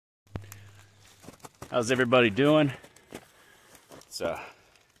How's everybody doing? It's a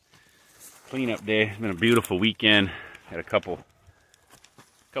cleanup day. It's been a beautiful weekend. Had a couple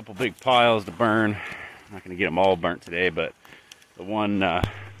big piles to burn. I'm not gonna get them all burnt today, but the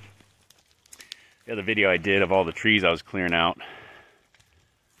other video I did of all the trees I was clearing out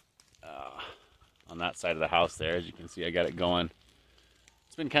on that side of the house there, as you can see, I got it going.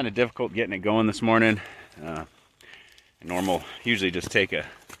 It's been kind of difficult getting it going this morning. Usually just take a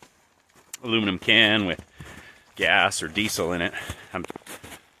aluminum can with gas or diesel in it. I'm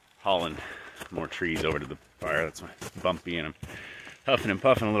hauling more trees over to the fire. That's why it's bumpy and I'm huffing and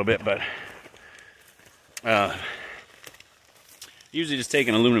puffing a little bit, but usually just take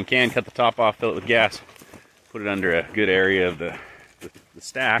an aluminum can, cut the top off, fill it with gas, put it under a good area of the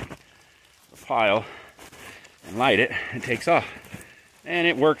stack, the pile, and light it. It takes off. And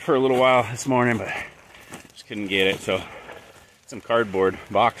it worked for a little while this morning, but just couldn't get it. So some cardboard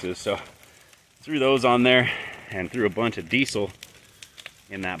boxes, so threw those on there and threw a bunch of diesel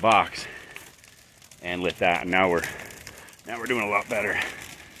in that box and lit that, and now we're doing a lot better.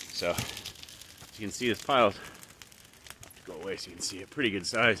 So as you can see, this pile's go away so you can see it, pretty good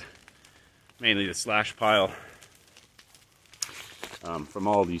size. Mainly the slash pile from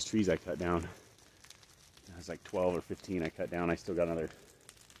all these trees I cut down. It's like 12 or 15 I cut down. I still got another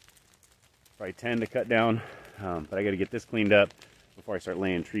probably 10 to cut down, but I got to get this cleaned up before I start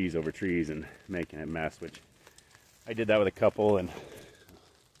laying trees over trees and making a mess, which I did that with a couple, and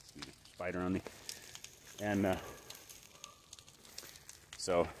spider on me. And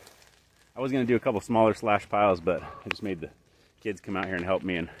so I was going to do a couple smaller slash piles, but I just made the kids come out here and help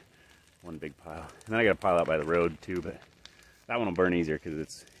me in one big pile. And then I got a pile out by the road too, but that one will burn easier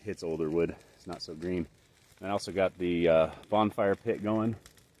because it's older wood. It's not so green. And I also got the bonfire pit going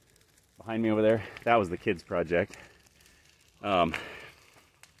behind me over there. That was the kids' project.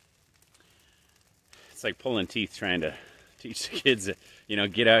 It's like pulling teeth trying to teach the kids that, you know,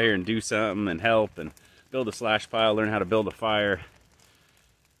 get out here and do something and help and build a slash pile, learn how to build a fire.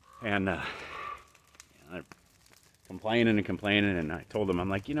 And they're complaining and complaining, and I told them, I'm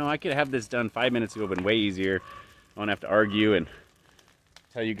like, you know, I could have this done 5 minutes ago, been way easier. I don't have to argue and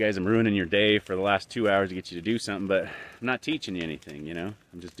tell you guys I'm ruining your day for the last 2 hours to get you to do something, but I'm not teaching you anything, you know?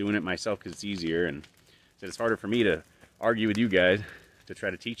 I'm just doing it myself because it's easier, and so it's harder for me to argue with you guys to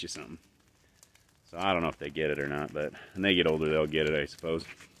try to teach you something. So I don't know if they get it or not, but when they get older, they'll get it, I suppose.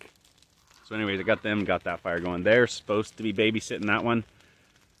 So anyways, I got that fire going. They're supposed to be babysitting that one. I'm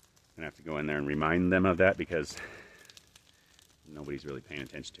gonna have to go in there and remind them of that because nobody's really paying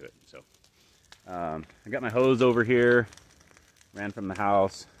attention to it. So I got my hose over here, ran from the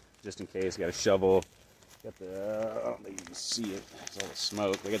house just in case. Got a shovel, got the I don't think you can see it, it's all the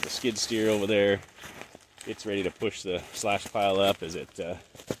smoke. I got the skid steer over there. It's ready to push the slash pile up as it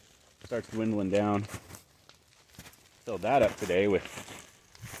starts dwindling down. Filled that up today with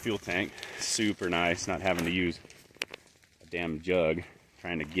fuel tank. Super nice, not having to use a damn jug,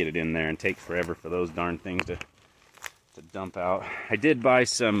 trying to get it in there, and take forever for those darn things to dump out. I did buy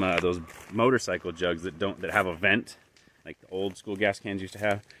some those motorcycle jugs that have a vent, like the old school gas cans used to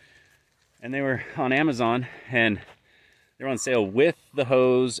have, and they were on Amazon, and they were on sale with the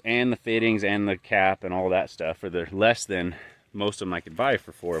hose and the fittings and the cap and all that stuff for the less than most of them I could buy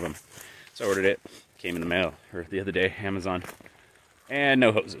for 4 of them. So I ordered it, came in the mail or the other day, Amazon, and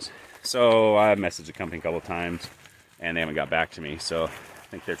no hoses. So I messaged the company a couple of times and they haven't got back to me. So I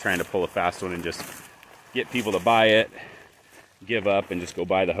think they're trying to pull a fast one and just get people to buy it, give up, and just go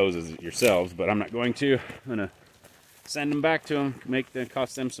buy the hoses yourselves. But I'm not going to. I'm gonna send them back to them,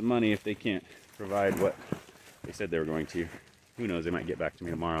 cost them some money if they can't provide what they said they were going to. Who knows, they might get back to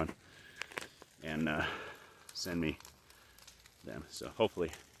me tomorrow and send me them. So hopefully.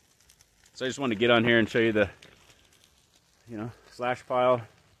 So I just wanted to get on here and show you the, you know, slash pile.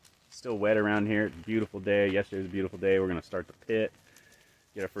 It's still wet around here. It's a beautiful day. Yesterday was a beautiful day. We're gonna start the pit.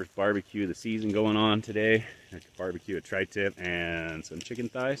 Get our first barbecue of the season going on today. Barbecue a tri-tip and some chicken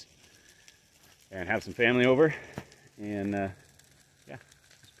thighs. And have some family over. And yeah,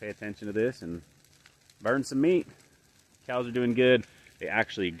 just pay attention to this and burn some meat. Cows are doing good. They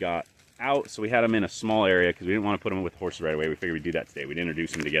actually got out, so we had them in a small area because we didn't want to put them with horses right away. We figured we'd do that today. We'd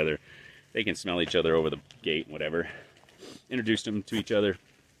introduce them together. They can smell each other over the gate, whatever. Introduced them to each other.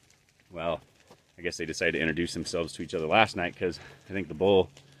 Well, I guess they decided to introduce themselves to each other last night because I think the bull,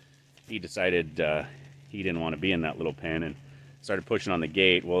 he decided he didn't want to be in that little pen and started pushing on the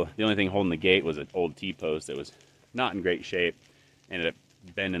gate. Well, the only thing holding the gate was an old T-post that was not in great shape. Ended up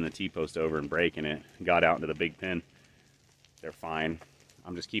bending the T-post over and breaking it. Got out into the big pen. They're fine.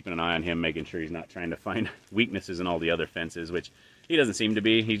 I'm just keeping an eye on him, making sure he's not trying to find weaknesses in all the other fences, which He doesn't seem to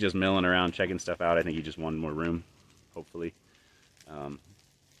be. He's just milling around, checking stuff out. I think he just wanted more room, hopefully.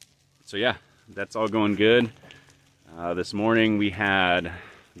 So yeah, that's all going good. This morning we had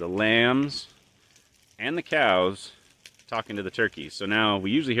the lambs and the cows talking to the turkeys. So now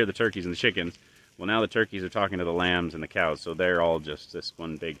we usually hear the turkeys and the chickens. Well, now the turkeys are talking to the lambs and the cows. So they're all just this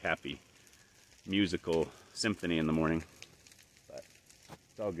one big happy musical symphony in the morning. But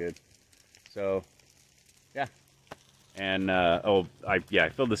it's all good. So yeah. And I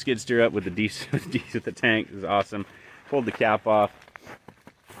filled the skid steer up with the with the tank. It was awesome. Pulled the cap off.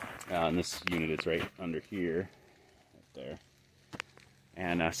 And this unit is right under here, right there.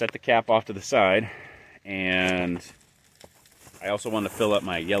 And set the cap off to the side. And I also wanted to fill up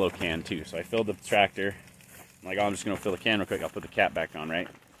my yellow can too. So I filled the tractor. I'm like, oh, I'm just gonna fill the can real quick. I'll put the cap back on, right?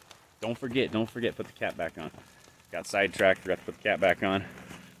 Don't forget, put the cap back on. Got sidetracked, forgot to put the cap back on.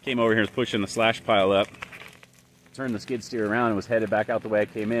 Came over here, was pushing the slash pile up. Turned the skid steer around and was headed back out the way I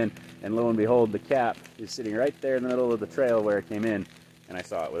came in. And lo and behold, the cap is sitting right there in the middle of the trail where I came in. And I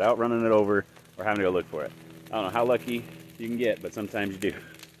saw it without running it over or having to go look for it. I don't know how lucky you can get, but sometimes you do.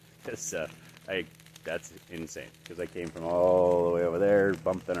 That's insane, because I came from all the way over there,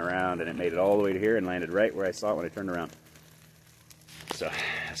 bumping around, and it made it all the way to here and landed right where I saw it when I turned around. So,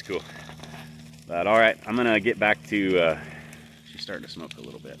 that's cool. But alright, I'm going to get back to, she's starting to smoke a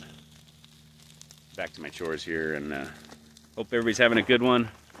little bit. Back to my chores here, and hope everybody's having a good one.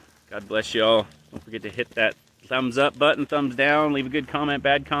 God bless y'all. Don't forget to hit that thumbs up button, thumbs down, leave a good comment,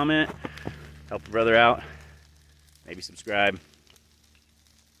 bad comment. Help a brother out. Maybe subscribe.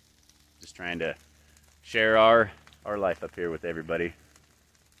 Just trying to share our life up here with everybody.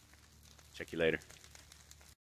 Check you later.